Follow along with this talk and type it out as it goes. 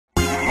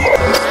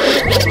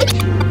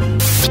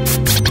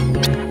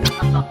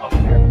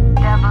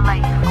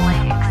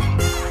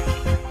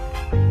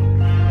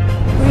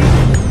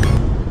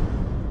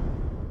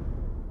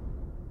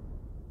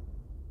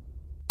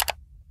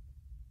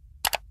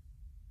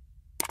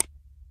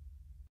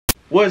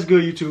What's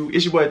good, YouTube?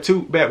 It's your boy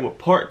Toot back with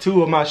part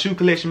 2 of my shoe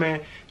collection, man.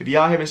 If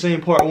y'all haven't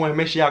seen part 1,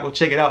 make sure y'all go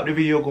check it out. The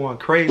video going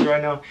crazy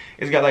right now.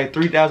 It's got like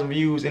 3,000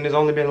 views and it's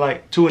only been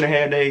like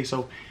 2.5 days.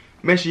 So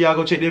make sure y'all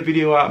go check that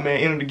video out, man.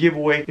 Enter the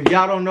giveaway. If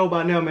y'all don't know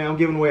by now, man, I'm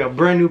giving away a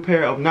brand new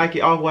pair of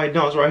Nike Off-White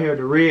Dunks right here,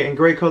 the red and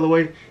gray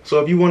colorway.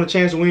 So if you want a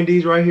chance to win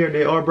these right here,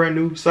 they are brand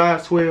new,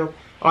 size 12.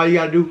 All you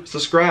gotta do,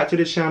 subscribe to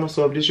this channel.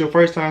 So if this is your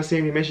first time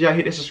seeing me, make sure y'all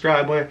hit that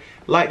subscribe button,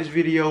 like this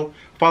video,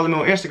 follow me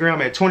on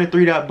Instagram at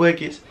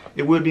 23.buckets.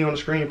 It will be on the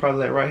screen,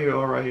 probably like right here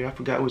or right here. I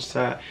forgot which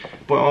side.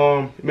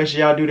 But make sure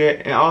y'all do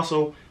that. And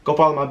also go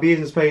follow my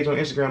business page on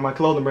Instagram, my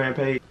clothing brand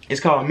page. It's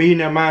called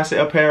Millionaire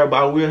Mindset Apparel, but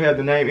I will have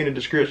the name in the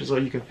description so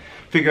you can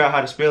figure out how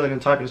to spell it and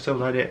type it and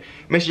stuff like that.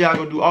 Make sure y'all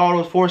go do all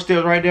those 4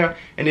 steps right there.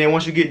 And then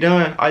once you get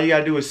done, all you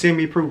gotta do is send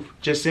me proof.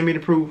 Just send me the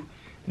proof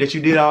that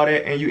you did all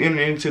that and you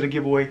enter into the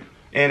giveaway.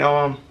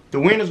 And the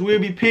winners will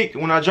be picked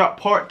when I drop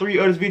part 3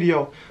 of this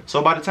video.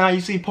 So by the time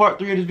you see part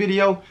 3 of this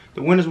video,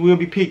 the winners will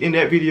be picked in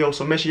that video.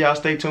 So make sure y'all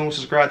stay tuned,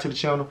 subscribe to the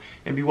channel,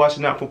 and be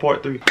watching out for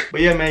part 3. But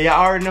yeah, man, y'all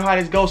already know how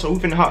this goes, so we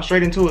finna hop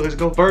straight into it. Let's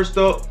go. First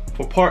up,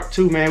 for part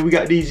 2, man, we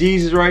got these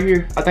Yeezys right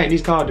here. I think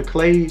these called the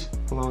Clays.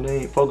 Hold on, they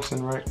ain't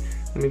focusing right.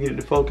 Let me get it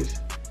to focus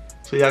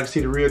so y'all can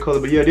see the real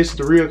color. But yeah, this is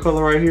the real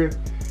color right here.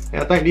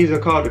 And I think these are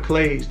called the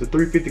Clays, the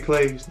 350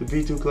 Clays, the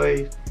V2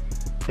 Clays.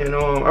 And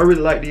I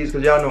really like these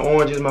because y'all know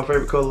orange is my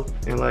favorite color,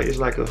 and like it's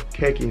like a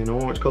khaki and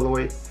orange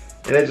colorway,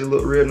 and they just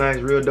look real nice,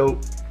 real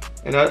dope.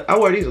 And I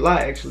wear these a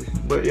lot actually,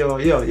 but y'all know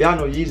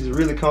Yeezys is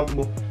really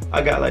comfortable.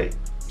 I got like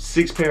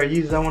 6 pair of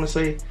Yeezys, I want to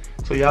say.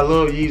 So y'all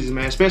love Yeezys,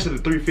 man, especially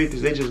the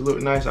 350s. They just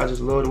look nice. I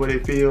just love the way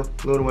they feel,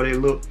 love the way they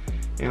look.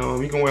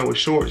 And you can wear them with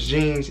shorts,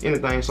 jeans,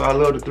 anything. So I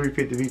love the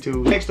 350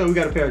 V2s. Next up, we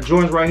got a pair of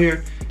Jordans right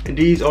here, and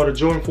these are the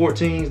Jordan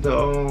 14s.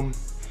 The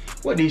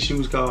what these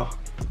shoes called?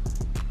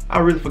 I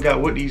really forgot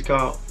what these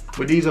called,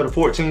 but these are the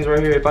 14s right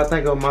here. If I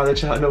think of them, I'll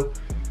let y'all know.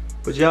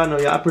 But y'all know,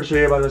 I'm pretty sure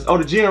everybody knows. Oh,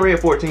 the Gen Red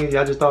 14s,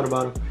 yeah, I just thought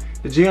about them.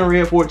 The Gen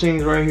Red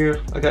 14s right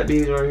here. I got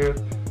these right here.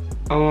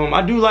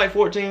 I do like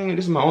 14.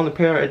 This is my only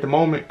pair at the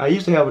moment. I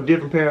used to have a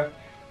different pair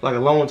like a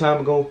long time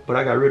ago, but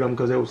I got rid of them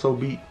because they were so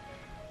beat.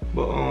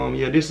 But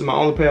yeah, this is my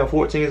only pair of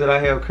 14s that I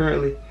have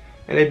currently.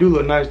 And they do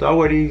look nice though. I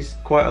wear these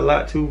quite a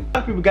lot too. A lot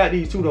of people got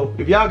these too though.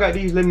 If y'all got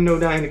these, let me know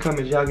down in the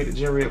comments. Y'all get the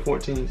Gen Red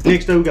 14s.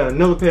 Next up, we got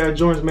another pair of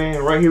Jordans,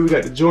 man. Right here we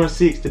got the Jordan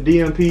 6, the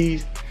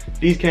DMPs.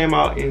 These came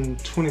out in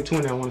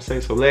 2020, I want to say.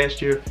 So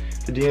last year,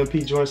 the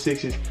DMP Jordan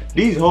 6s.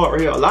 These hard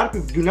right here. A lot of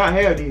people do not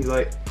have these.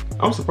 Like,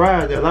 I'm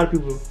surprised that a lot of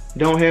people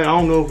don't have. I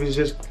don't know if it's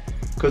just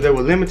because they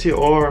were limited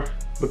or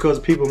because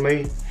people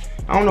may.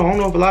 I don't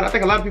know if I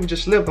think a lot of people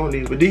just slept on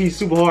these, but these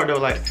super hard though.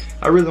 Like,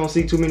 I really don't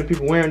see too many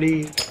people wearing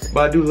these,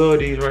 but I do love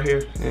these right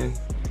here. And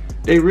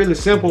they really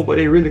simple, but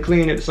they really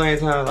clean at the same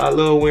time. I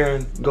love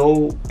wearing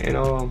gold, and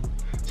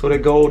so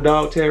that gold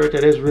dog tail right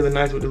there, that's really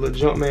nice with the little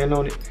Jumpman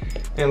on it.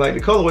 And like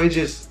the colorway is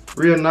just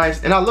real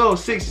nice. And I love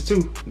 6s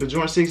too. The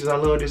Jordan 6s, I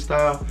love this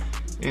style.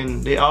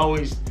 And they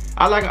always,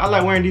 I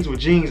like wearing these with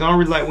jeans. I don't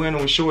really like wearing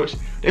them with shorts.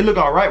 They look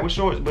alright with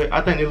shorts, but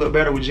I think they look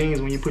better with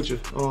jeans when you put your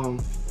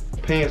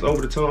pants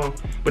over the tongue.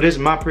 But this is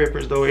my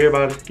preference though.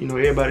 Everybody,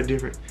 everybody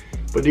different.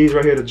 But these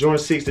right here, the Jordan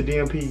 6, the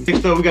DMPs.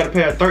 Next up, we got a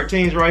pair of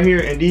 13s right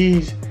here, and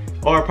these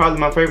are probably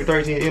my favorite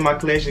 13s in my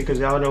collection because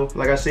y'all know,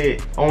 like I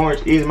said,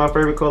 orange is my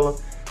favorite color.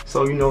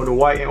 So the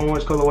white and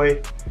orange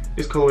colorway,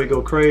 this colorway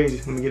go crazy.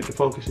 Let me get it to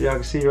focus so y'all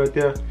can see right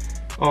there.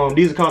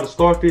 These are called the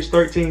Starfish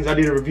 13s. I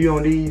did a review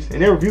on these,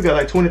 and that review got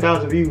like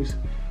 20,000 views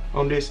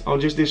on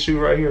just this shoe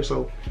right here.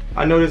 So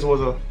I know this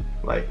was a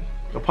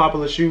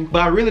popular shoe,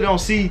 but I really don't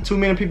see too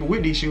many people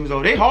with these shoes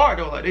though. They hard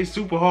though, like they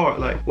super hard.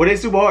 Like, well, they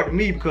super hard to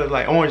me because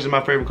like orange is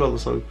my favorite color.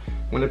 So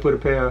when they put a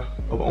pair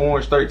of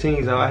orange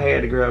 13s out, I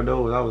had to grab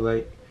those. I was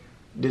like,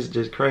 this is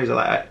just crazy.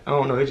 Like, I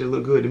don't know, it just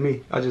look good to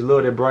me. I just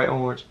love that bright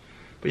orange.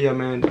 But yeah,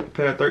 man, a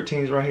pair of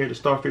 13s right here, the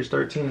Starfish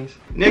 13s.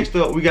 Next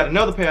up, we got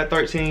another pair of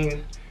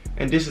 13s,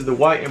 and this is the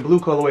white and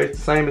blue colorway. It's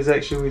the same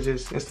exact shoe, it's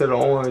just instead of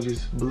orange,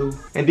 it's blue.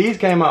 And these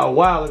came out a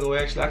while ago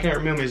actually. I can't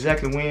remember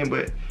exactly when,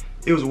 but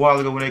it was a while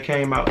ago when they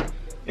came out.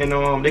 And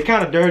they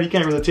kind of dirty, you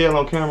can't really tell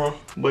on camera,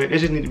 but they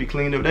just need to be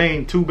cleaned up. They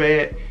ain't too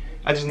bad.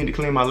 I just need to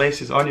clean my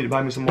laces. I need to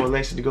buy me some more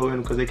laces to go in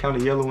them because they kind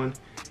of yellowing.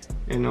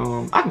 And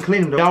I can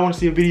clean them though. Y'all want to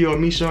see a video of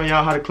me showing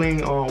y'all how to clean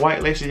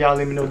white laces? Y'all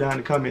let me know down in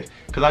the comments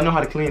because I know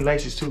how to clean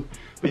laces too.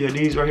 But yeah,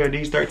 these right here,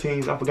 these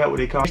 13s, I forgot what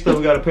they call. Next up,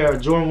 we got a pair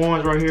of Jordan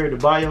 1s right here, the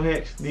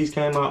Biohacks. These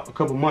came out a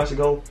couple months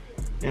ago.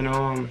 And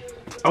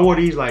I wore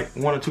these like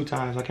 1 or 2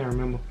 times, I can't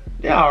remember.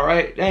 They're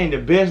alright. They ain't the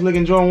best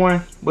looking Jordan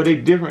 1, but they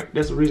different.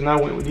 That's the reason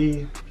I went with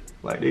these.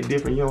 Like, they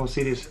different. You don't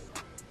see this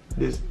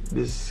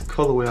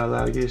colorway a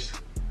lot, I guess,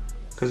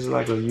 because it's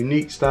like a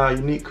unique style,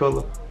 unique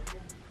color,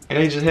 and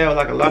they just have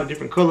like a lot of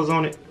different colors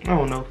on it. I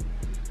don't know.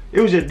 It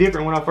was just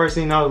different when I first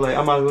seen it. I was like,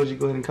 I might as well just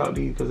go ahead and cop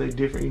these because they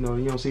different. You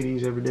don't see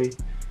these every day,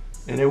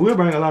 and they will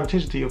bring a lot of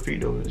attention to your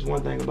feet though. There's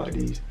one thing about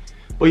these.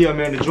 But yeah,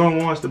 man, the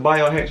Jordan 1s, the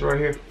Biohacks right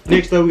here.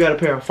 Next up, we got a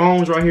pair of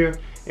phones right here,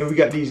 and we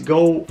got these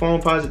gold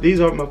phone posits. These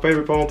are my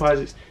favorite phone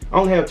posits. I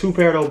only have 2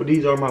 pair though, but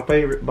these are my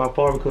favorite by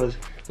far because,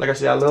 like I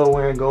said, I love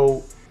wearing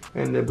gold.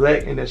 And the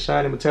black and that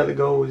shiny metallic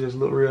gold just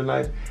look real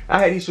nice. I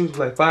had these shoes for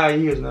like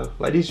 5 years now.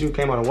 Like these shoes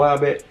came out a while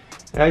back.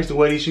 And I used to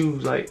wear these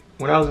shoes like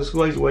when I was in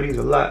school. I used to wear these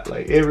a lot.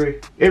 Like every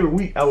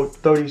week I would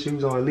throw these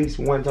shoes on at least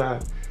one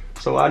time.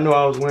 So I know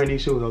I was wearing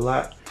these shoes a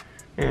lot,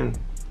 and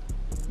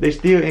they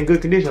still in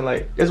good condition.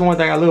 Like that's one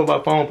thing I love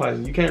about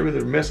Foamposite. You can't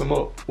really mess them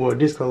up. Well,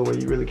 this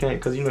colorway you really can't,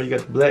 because you know you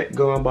got the black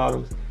gum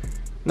bottoms.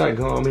 Not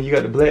gum, I mean you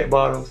got the black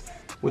bottoms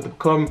with the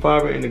carbon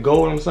fiber and the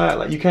gold on the side.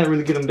 Like you can't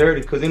really get them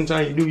dirty, because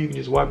anytime you do, you can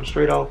just wipe them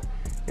straight off,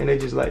 and they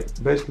just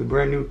like basically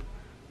brand new.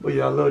 But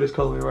yeah, I love this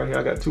colorway right here.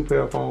 I got 2 pair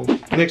of foams.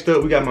 Next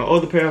up, we got my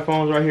other pair of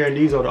foams right here, and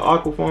these are the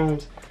aqua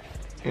foams.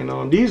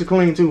 And these are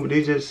clean too, but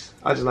I just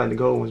like the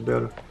gold ones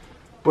better.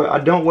 But I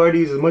don't wear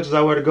these as much as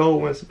I wear the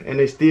gold ones, and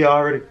they still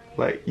already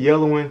like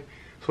yellowing.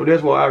 So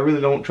that's why I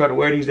really don't try to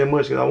wear these that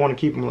much, because I want to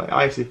keep them like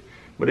icy.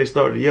 But they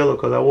started to yellow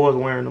because I was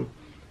wearing them.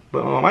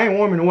 But I ain't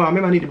worn them in a while.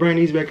 Maybe I need to bring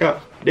these back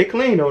out. They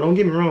clean though, don't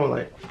get me wrong.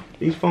 Like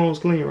these foams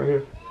clean right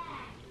here.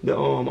 The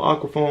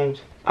aqua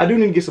foams. I do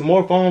need to get some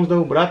more foams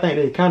though, but I think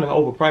they kind of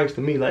overpriced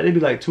to me. Like they be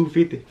like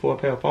 $250 for a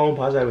pair of foam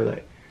pods. I be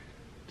like,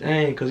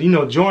 dang, cause you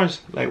know Jordans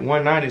like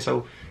 $190,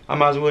 so I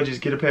might as well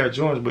just get a pair of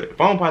Jordans. But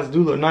foam pods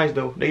do look nice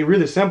though. They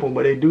really simple,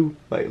 but they do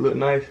like look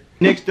nice.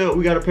 Next up,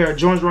 we got a pair of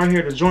Jordans right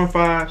here, the Jordan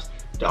 5s,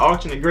 the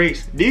Alternate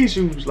Greats. These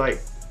shoes like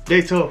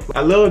they tough.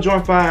 I love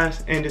Jordan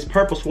 5s, and this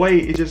purple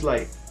suede, it's just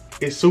like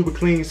it's super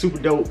clean, super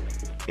dope.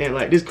 And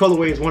like this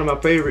colorway is one of my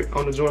favorite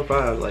on the Jordan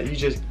 5s.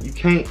 Like you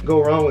can't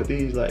go wrong with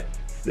these. Like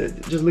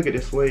just look at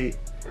this suede.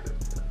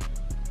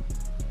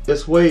 The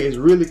suede is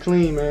really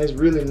clean, man. It's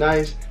really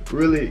nice.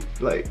 Really,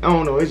 like, I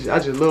don't know, I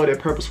just love that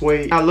purple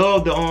suede. I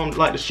love the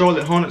like the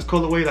Charlotte Hornets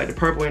colorway, like the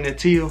purple and the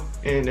teal,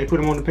 and they put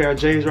them on the pair of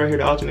J's right here,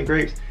 the Alternate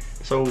Greats.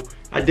 So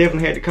I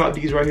definitely had to cop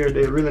these right here.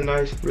 They're really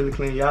nice, really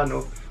clean. Y'all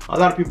know a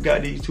lot of people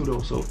got these too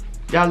though, so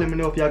y'all let me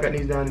know if y'all got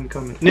these down in the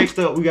comments. Next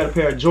up, we got a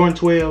pair of Jordan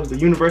 12s, the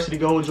University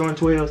Gold Jordan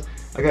 12s.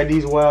 I got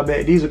these a while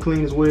back. These are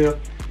clean as well.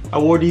 I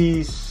wore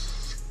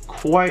these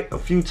quite a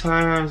few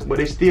times, but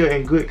they're still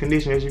in good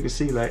condition, as you can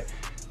see. Like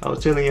I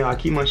was telling you, I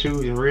keep my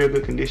shoes in real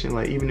good condition.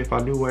 Like even if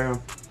I do wear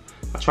them,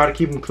 I try to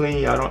keep them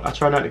clean. I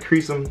try not to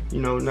crease them, you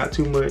know, not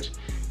too much.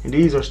 And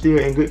these are still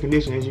in good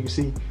condition, as you can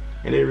see,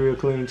 and they're real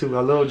clean too.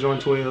 I love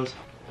Jordan 12s,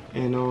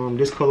 and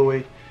this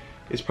colorway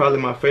is probably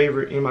my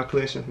favorite in my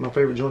collection. My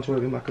favorite Jordan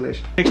 12 in my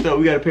collection. Next up,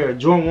 we got a pair of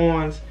Jordan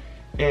 1s,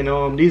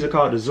 and these are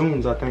called the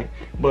Zooms, I think.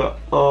 But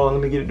let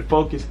me get it to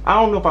focus. I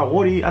don't know if I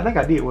wore these. I think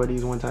I did wear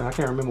these one time. I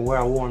can't remember where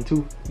I wore them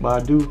to,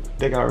 but I do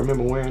think I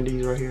remember wearing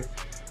these right here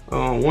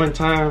one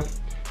time.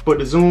 But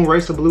the Zoom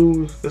Racer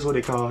Blues, that's what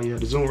they call, yeah,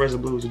 the Zoom Racer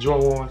Blues, the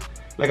Jordan 1s.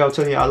 Like I was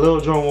telling you, I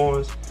love Jordan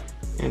 1s.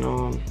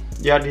 And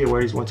yeah, I did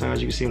wear these one time.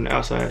 As you can see on the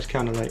outside, it's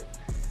kind of like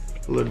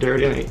a little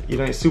dirty. It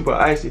ain't super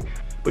icy.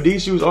 But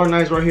these shoes are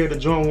nice right here, the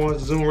Jordan 1s,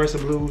 the Zoom Racer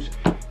Blues.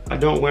 I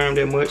don't wear them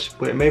that much,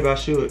 but maybe I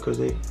should, because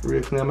they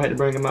real clean. I'm gonna have to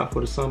bring them out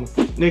for the summer.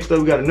 Next up,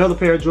 we got another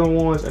pair of Jordan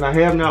 1s, and I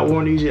have not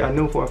worn these yet. I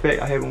know for a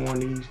fact I haven't worn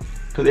these,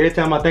 because every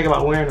time I think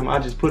about wearing them, I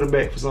just put them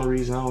back for some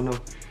reason. I don't know.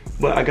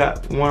 But I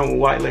got one with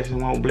white laces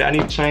and one with black. I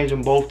need to change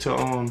them both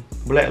to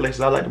black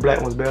laces. I like the black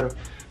ones better.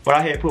 But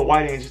I had put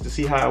white in just to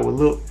see how it would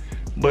look.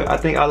 But I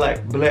think I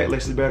like black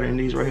laces better than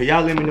these right here.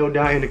 Y'all let me know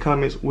down in the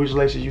comments which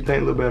laces you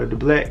think look better, the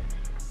black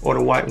or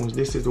the white ones.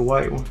 This is the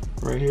white one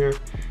right here,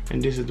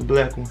 and this is the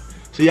black one.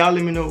 So y'all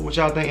let me know what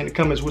y'all think in the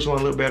comments, which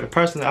one look better.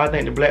 Personally, I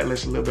think the black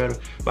laces look better,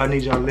 but I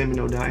need y'all to let me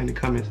know down in the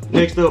comments.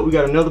 Next up, we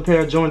got another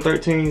pair of Jordan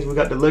 13s. We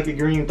got the Lucky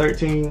Green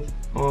 13s.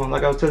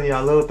 Like I was telling you, I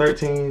love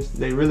 13s.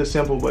 They really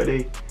simple, but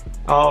they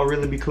all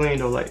really be clean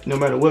though. Like no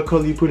matter what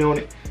color you put on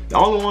it. The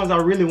only ones I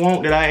really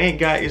want that I ain't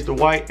got is the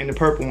white and the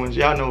purple ones.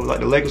 Y'all know, like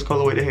the Lakers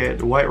colorway, they had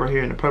the white right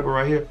here and the purple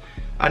right here.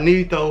 I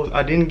need those.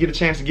 I didn't get a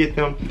chance to get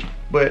them,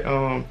 but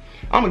I'm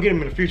gonna get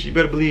them in the future. You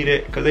better believe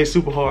that, because they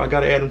super hard. I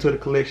gotta add them to the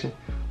collection.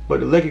 But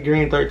the Lucky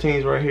Green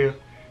 13s right here,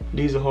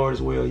 these are hard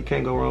as well. You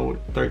can't go wrong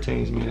with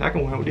 13s, man. I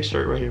can wear with this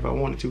shirt right here if I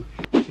wanted to.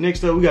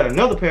 Next up, we got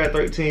another pair of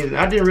 13s, and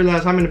I didn't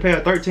realize how many pair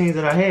of 13s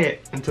that I had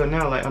until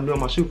now. Like I'm doing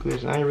my shoe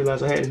collection, I didn't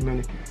realize I had this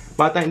many.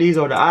 But I think these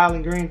are the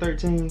Island Green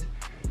 13s.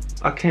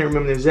 I can't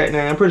remember the exact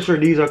name. I'm pretty sure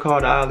these are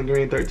called the Island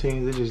Green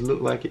 13s. They just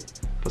look like it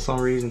for some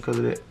reason because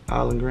of that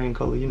Island Green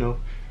color, you know.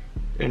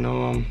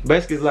 And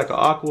basically it's like an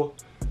aqua,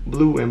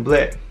 blue, and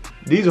black.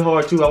 These are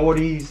hard too. I wore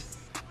these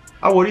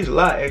a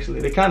lot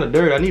actually. They're kind of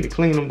dirty. I need to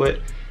clean them, but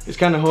it's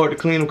kind of hard to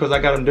clean them because I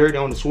got them dirty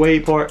on the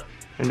suede part,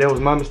 and that was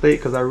my mistake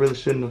because I really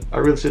should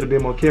have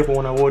been more careful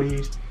when I wore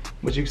these.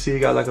 But you can see it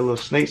got like a little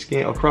snake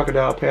skin or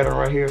crocodile pattern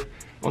right here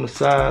on the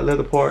side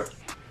leather part.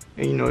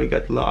 And you know, you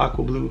got the little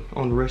aqua blue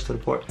on the rest of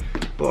the part.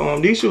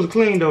 But these shoes are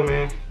clean though,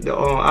 man. The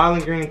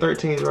Island Green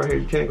 13s right here,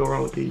 you can't go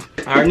wrong with these.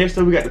 Alright, next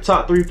up we got the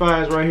top 3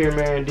 5s right here,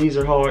 man. These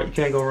are hard, you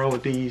can't go wrong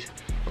with these.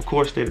 Of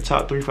course, they're the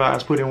top 3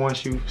 5s put in one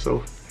shoe,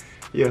 so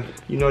yeah,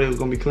 you know they was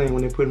gonna be clean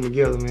when they put them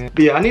together, man.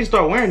 But yeah, I need to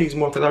start wearing these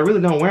more because I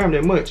really don't wear them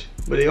that much.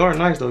 But they are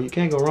nice though, you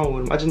can't go wrong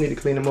with them. I just need to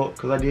clean them up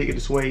because I did get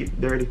the suede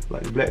dirty.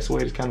 Like the black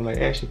suede is kind of like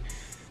ashy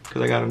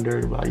because I got them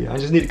dirty. But yeah, I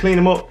just need to clean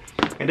them up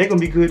and they're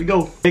gonna be good to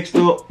go. Next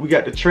up, we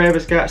got the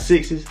Travis Scott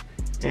 6s.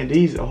 And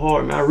these are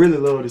hard, man. I really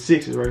love the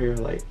 6s right here.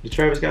 Like the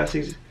Travis Scott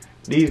 6s.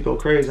 These go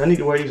crazy. I need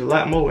to wear these a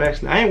lot more,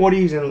 actually. I ain't wore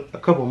these in a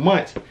couple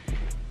months.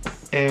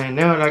 And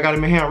now that I got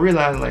them in hand, I'm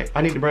realizing like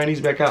I need to bring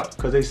these back out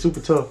because they super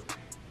tough.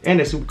 And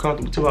they're super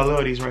comfortable too. I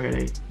love these right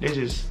here. They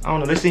just, I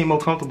don't know, they seem more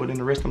comfortable than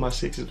the rest of my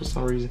 6s for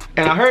some reason.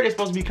 And I heard they're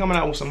supposed to be coming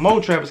out with some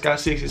more Travis Scott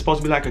 6s. It's supposed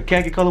to be like a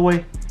khaki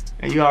colorway.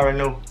 And you already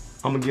know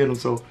I'm gonna get them.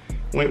 So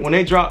when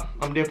they drop,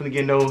 I'm definitely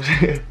getting those.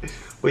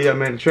 But yeah,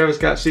 man, the Travis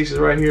Scott 6s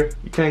right here.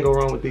 You can't go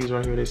wrong with these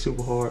right here. They're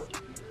super hard.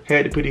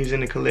 Had to put these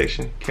in the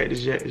collection.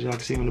 Cactus Jack, as y'all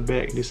can see on the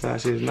back. This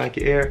side says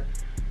Nike Air.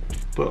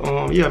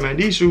 But yeah, man,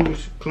 these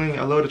shoes clean.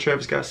 I love the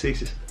Travis Scott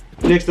 6s.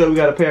 Next up, we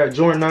got a pair of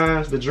Jordan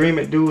 9s, the Dream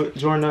It Do It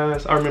Jordan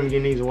 9s. I remember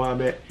getting these a while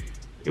back.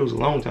 It was a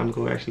long time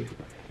ago, actually.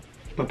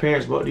 My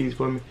parents bought these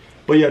for me.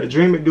 But yeah, the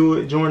Dream It Do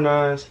It Jordan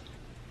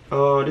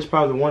 9s. This is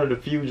probably one of the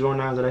few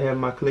Jordan 9s that I have in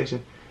my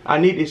collection. I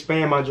need to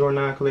expand my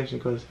Jordan 9 collection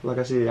because, like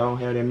I said, I don't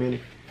have that many.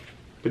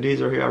 But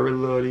these right here, I really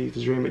love these,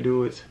 the Dream It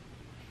Do It.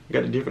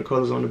 Got the different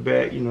colors on the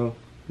back, you know,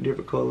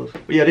 different colors.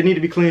 But yeah, they need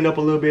to be cleaned up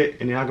a little bit,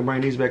 and then I can bring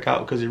these back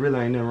out because it really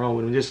ain't nothing wrong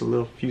with them. Just a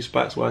little few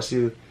spots where I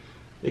see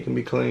they can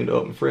be cleaned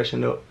up and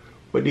freshened up.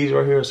 But these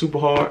right here are super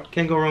hard.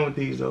 Can't go wrong with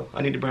these though.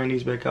 I need to bring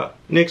these back out.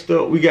 Next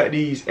up, we got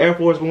these Air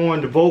Force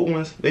One, the Volt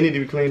ones. They need to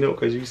be cleaned up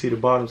because you can see the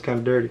bottom's kind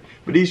of dirty.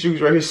 But these shoes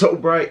right here so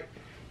bright.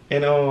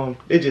 And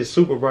they're just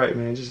super bright,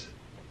 man. Just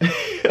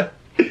I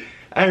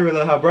didn't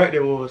realize how bright they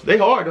was. They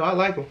hard though, I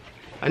like them.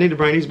 I need to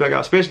bring these back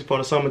out, especially for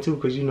the summer too,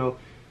 because you know,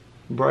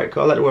 bright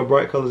color. I like to wear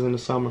bright colors in the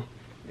summer.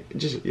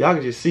 Just y'all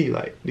can just see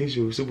like these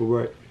shoes super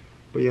bright.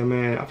 But yeah,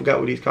 man, I forgot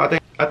what these called.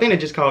 I think they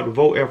just called the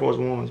Volt Air Force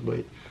Ones,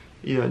 but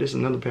yeah, this is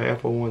another pair of Air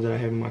Force Ones that I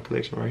have in my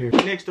collection right here.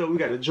 Next up, we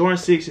got the Jordan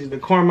 6s, the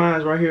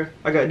Carmines right here.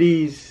 I got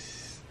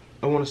these,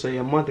 I want to say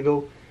a month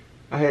ago.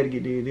 I had to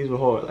get these. These were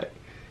hard. Like,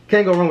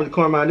 can't go wrong with the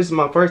Carmine. This is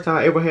my first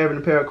time ever having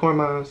a pair of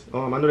Carmines.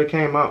 I know they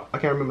came out. I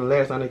can't remember the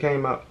last time they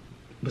came out,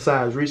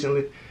 besides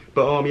recently.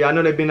 But yeah, I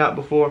know they've been out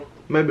before,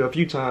 maybe a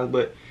few times.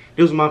 But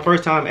this was my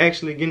first time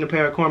actually getting a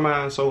pair of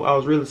Carmines, so I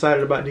was really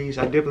excited about these.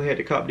 I definitely had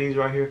to cop these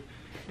right here.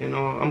 And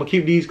I'm gonna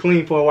keep these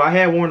clean for a while. I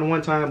had worn them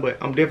one time, but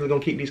I'm definitely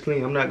gonna keep these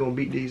clean. I'm not gonna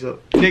beat these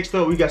up. Next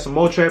up, we got some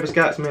more Travis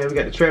Scotts, man. We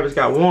got the Travis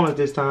Scott ones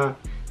this time.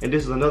 And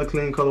this is another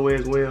clean colorway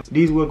as well.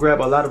 These will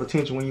grab a lot of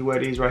attention when you wear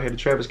these right here, the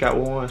Travis Scott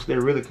ones.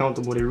 They're really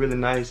comfortable, they're really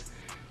nice.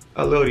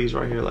 I love these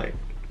right here. Like,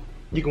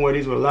 you can wear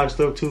these with a lot of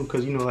stuff too,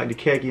 because you know, like the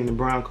khaki and the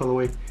brown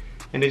colorway.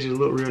 And they just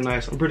look real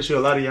nice. I'm pretty sure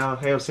a lot of y'all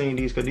have seen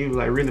these because these were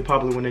like really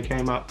popular when they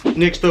came out.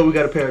 Next up, we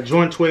got a pair of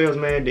Jordan 12s,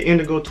 man. The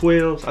Indigo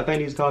 12s. I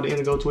think these are called the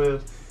Indigo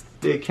 12s.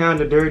 They're kind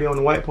of dirty on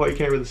the white part. You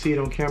can't really see it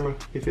on camera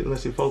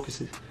unless it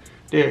focuses.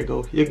 There you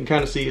go. You can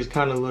kind of see it's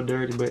kind of a little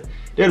dirty, but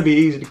that'll be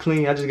easy to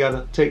clean. I just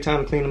gotta take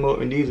time to clean them up,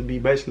 and these will be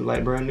basically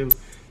like brand new.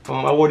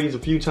 I wore these a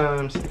few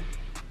times.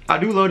 I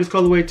do love this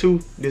colorway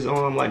too. This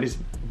like this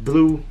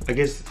blue. I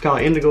guess it's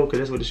called indigo because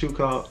that's what the shoe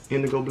called,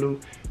 indigo blue,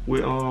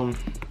 with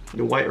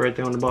the white right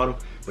there on the bottom.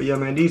 But yeah,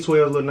 man, these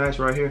 12s look nice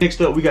right here. Next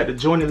up, we got the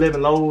Jordan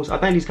 11 lows. I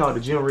think these called the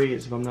Gym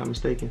Reds, if I'm not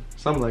mistaken,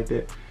 something like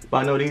that. But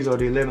I know these are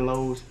the 11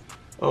 lows.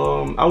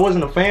 I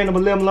wasn't a fan of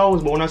 11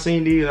 lows, but when I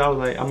seen these, I was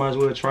like, I might as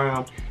well try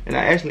them. And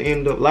I actually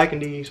ended up liking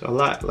these a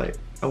lot. Like,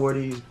 I wore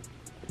these,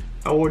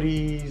 I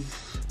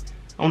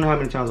don't know how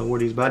many times I wore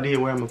these, but I did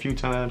wear them a few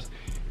times.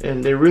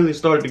 And they really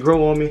started to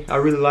grow on me. I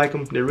really like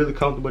them. They're really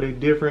comfortable, they're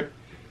different.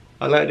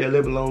 I like the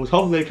 11 lows.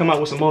 Hopefully they come out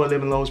with some more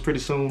 11 lows pretty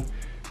soon.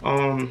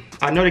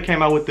 I know they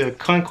came out with the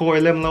Concord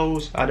 11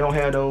 lows. I don't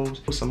have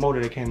those. With some more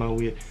that they came out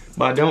with.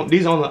 But I don't,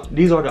 these are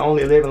the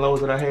only 11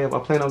 lows that I have. I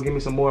plan on getting me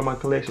some more in my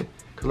collection.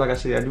 Cause like I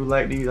said, I do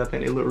like these. I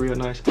think they look real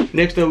nice.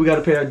 Next up, we got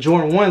a pair of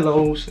Jordan 1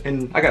 lows,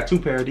 and I got two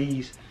pair of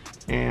these.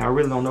 And I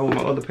really don't know where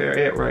my other pair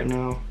at right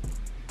now.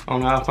 I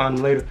don't know, I'll find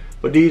them later.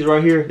 But these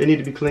right here, they need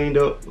to be cleaned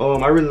up.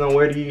 I really don't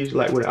wear these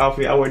like with an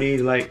outfit. I wear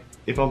these like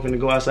if I'm finna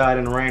go outside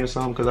in the rain or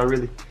something, cause I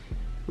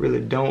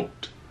really don't.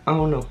 I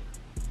don't know.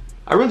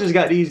 I really just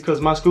got these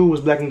because my school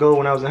was black and gold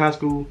when I was in high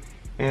school,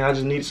 and I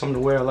just needed something to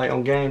wear like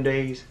on game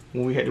days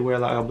when we had to wear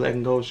like a black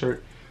and gold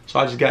shirt. So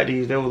I just got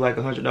these. They were like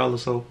 $100.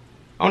 So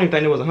I don't even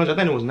think it was $100. I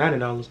think it was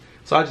 $90.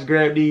 So I just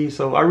grabbed these.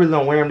 So I really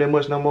don't wear them that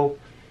much no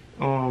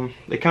more.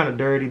 They're kind of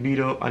dirty, beat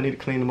up. I need to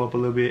clean them up a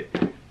little bit,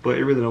 but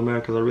it really don't matter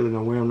because I really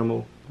don't wear them no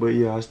more. But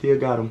yeah, I still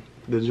got them.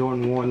 The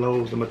Jordan 1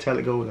 lows, the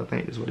metallic gold, I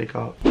think is what they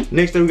call it.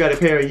 Next up, we got a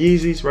pair of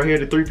Yeezys right here,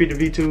 the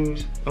 350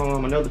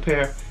 V2s. Another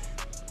pair.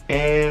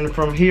 And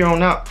from here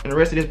on out, and the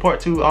rest of this part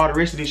 2, all the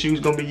rest of these shoes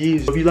gonna be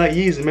Yeezys. If you like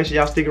Yeezys, make sure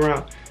y'all stick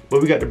around.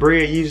 But we got the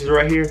bread Yeezys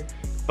right here.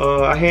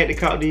 I had to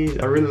cop these.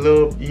 I really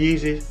love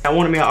Yeezys. I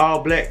wanted me an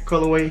all black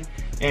colorway,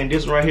 and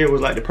this one right here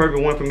was like the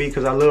perfect one for me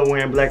because I love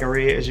wearing black and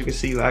red. As you can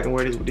see, like, I can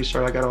wear this with this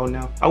shirt I got on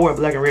now. I wear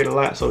black and red a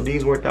lot, so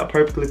these worked out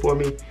perfectly for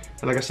me.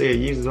 And like I said,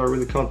 Yeezys are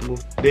really comfortable.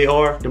 They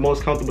are the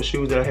most comfortable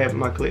shoes that I have in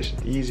my collection.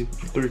 Yeezy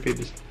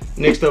 350s.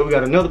 Next up, we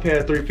got another pair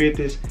of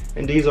 350s,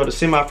 and these are the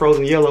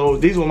semi-frozen yellows.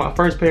 These were my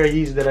first pair of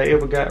Yeezys that I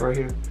ever got right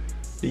here.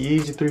 The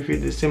Yeezy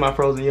 350s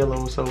semi-frozen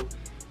yellows. So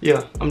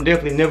yeah, I'm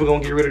definitely never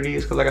gonna get rid of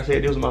these because like I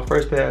said, this was my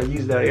first pair of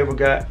Yeezys that I ever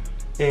got.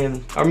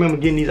 And I remember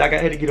getting these,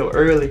 had to get up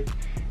early,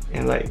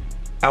 and like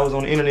I was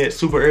on the internet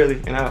super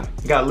early and I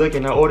got lucky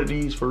and I ordered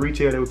these for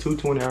retail. They were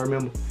 $2.20, I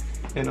remember.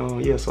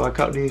 And yeah, so I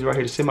caught these right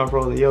here, the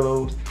semi-frozen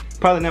yellows.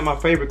 Probably not my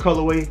favorite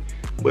colorway,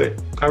 but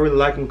I really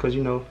like them because,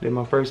 you know, they're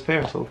my first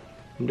pair. So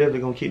I'm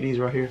definitely gonna keep these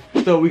right here.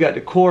 So we got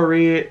the core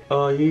red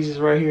Yeezys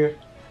right here.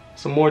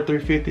 Some more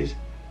 350s.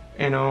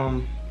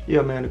 And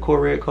yeah, man, the core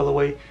red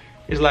colorway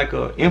is like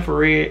a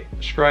infrared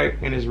stripe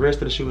and the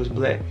rest of the shoe is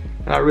black.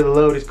 And I really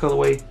love this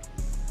colorway.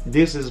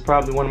 This is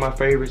probably one of my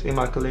favorites in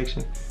my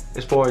collection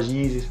as far as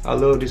Yeezys. I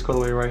love this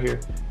colorway right here.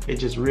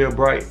 It's just real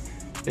bright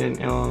and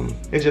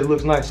it just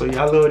looks nice. So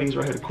yeah, I love these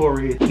right here, the core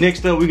red.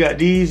 Next up, we got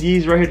these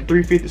Yeezys right here, the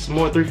 350s, some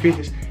more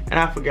 350s. And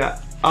I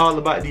forgot all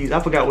about these. I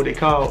forgot what they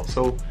called.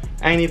 So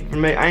I ain't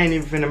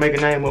even finna make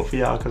a name up for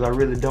y'all because I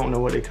really don't know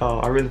what they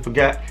call. I really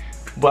forgot.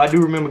 But I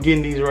do remember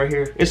getting these right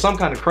here. It's some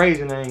kind of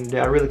crazy name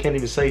that I really can't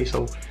even say.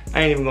 So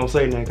I ain't even gonna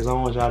say that because I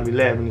don't want y'all to be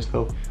laughing and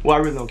stuff. Well, I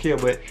really don't care,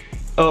 but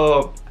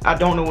I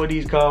don't know what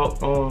these called.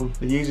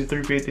 The Yeezy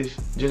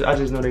 350s. I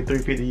just know they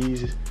 350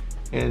 Yeezys.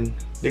 And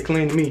they're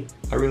clean to me.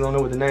 I really don't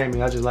know what the name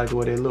is. I just like the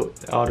way they look.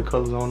 All the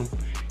colors on them.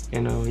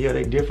 And yeah,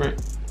 they different.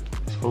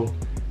 So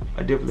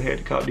I definitely had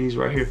to cop these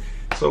right here.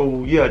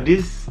 So yeah,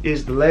 this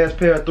is the last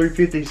pair of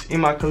 350s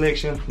in my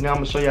collection. Now I'm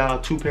gonna show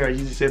y'all 2 pair of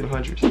Yeezy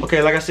 700s.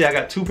 Okay, like I said, I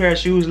got 2 pair of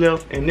shoes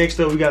left. And next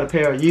up, we got a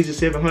pair of Yeezy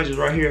 700s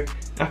right here.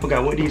 I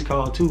forgot what these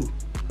called too.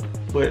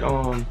 But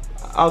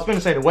I was gonna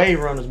say the Wave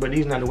Runners, but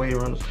these are not the Wave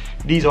Runners.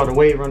 These are the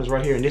Wave Runners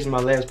right here, and this is my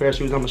last pair of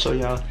shoes I'm gonna show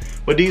y'all.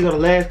 But these are the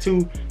last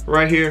 2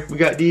 right here. We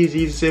got these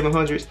Yeezy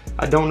 700s.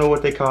 I don't know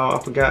what they call.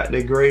 I forgot.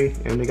 They're gray,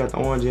 and they got the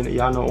orange in it.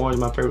 Y'all know orange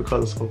is my favorite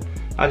color, so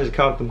I just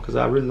copped them because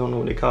I really don't know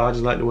what they call. I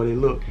just like the way they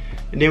look.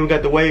 And then we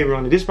got the Wave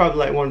Runner. This is probably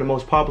like one of the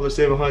most popular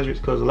 700s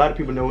because a lot of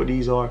people know what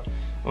these are.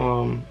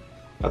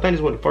 I think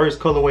this was the first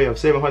colorway of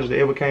 700s that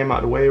ever came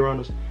out, the Wave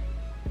Runners.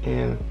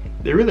 And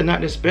they're really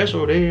not that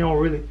special. They don't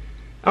really,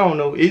 I don't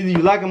know. Either you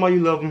like them or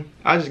you love them.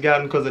 I just got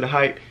them because of the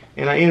hype.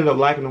 And I ended up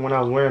liking them when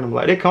I was wearing them.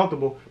 Like, they're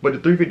comfortable, but the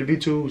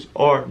 350 V2s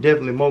are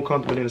definitely more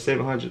comfortable than the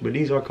 700s. But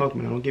these are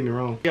comfortable, don't get me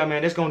wrong. Yeah,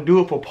 man, that's gonna do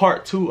it for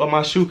part 2 of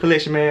my shoe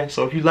collection, man.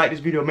 So if you like this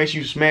video, make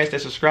sure you smash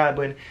that subscribe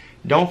button.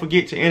 Don't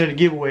forget to enter the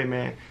giveaway,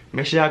 man.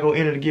 Make sure y'all go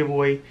enter the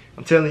giveaway.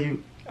 I'm telling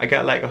you, I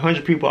got like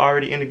 100 people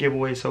already in the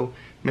giveaway. So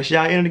make sure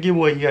y'all enter the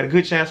giveaway. You got a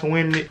good chance of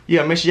winning it.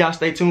 Yeah, make sure y'all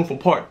stay tuned for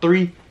part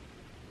 3.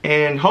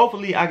 And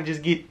hopefully I can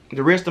just get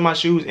the rest of my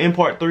shoes in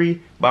part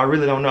 3, but I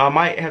really don't know. I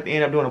might have to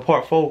end up doing a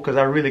part 4 because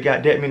I really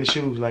got that many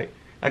shoes. Like,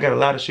 I got a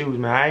lot of shoes,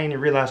 man. I didn't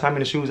even realize how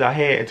many shoes I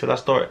had until I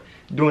start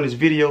doing this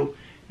video.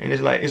 And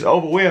it's like, it's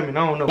overwhelming.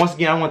 I don't know. Once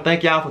again, I want to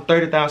thank y'all for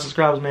 30,000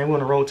 subscribers, man. We're on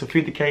the road to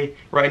 50K.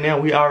 Right now,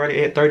 we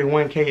already at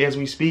 31K as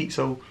we speak.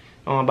 So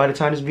by the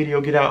time this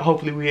video get out,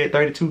 hopefully we at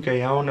 32K.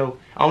 I don't know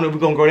if we're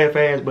gonna grow that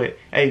fast, but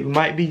hey, we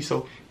might be.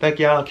 So thank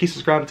y'all. Keep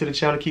subscribing to the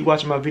channel, keep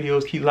watching my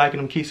videos, keep liking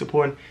them, keep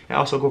supporting, and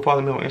also go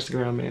follow me on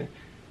Instagram, man.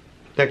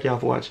 Thank y'all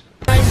for watching.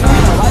 Why you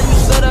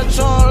said that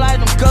you don't like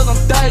them cause I'm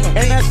thuggin'?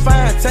 And that's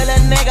fine, tell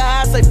that nigga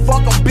I say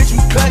fuck him, bitch,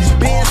 we cut you.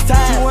 Ben's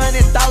time,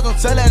 200,000,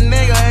 tell that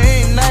nigga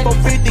ain't nothing.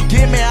 450,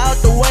 get me out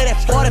the way, that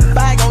 45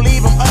 gon'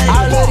 leave him ugly.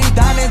 I love these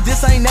diamonds,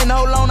 this ain't that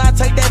no loan, I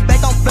take that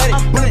back, I'm flooded.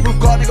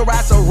 Bulletproof guard, nigga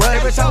ride so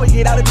rugged. Every time we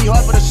get out, it be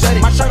hard for the shutty.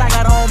 My shirt I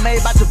got on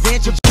made by Da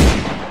Vinci.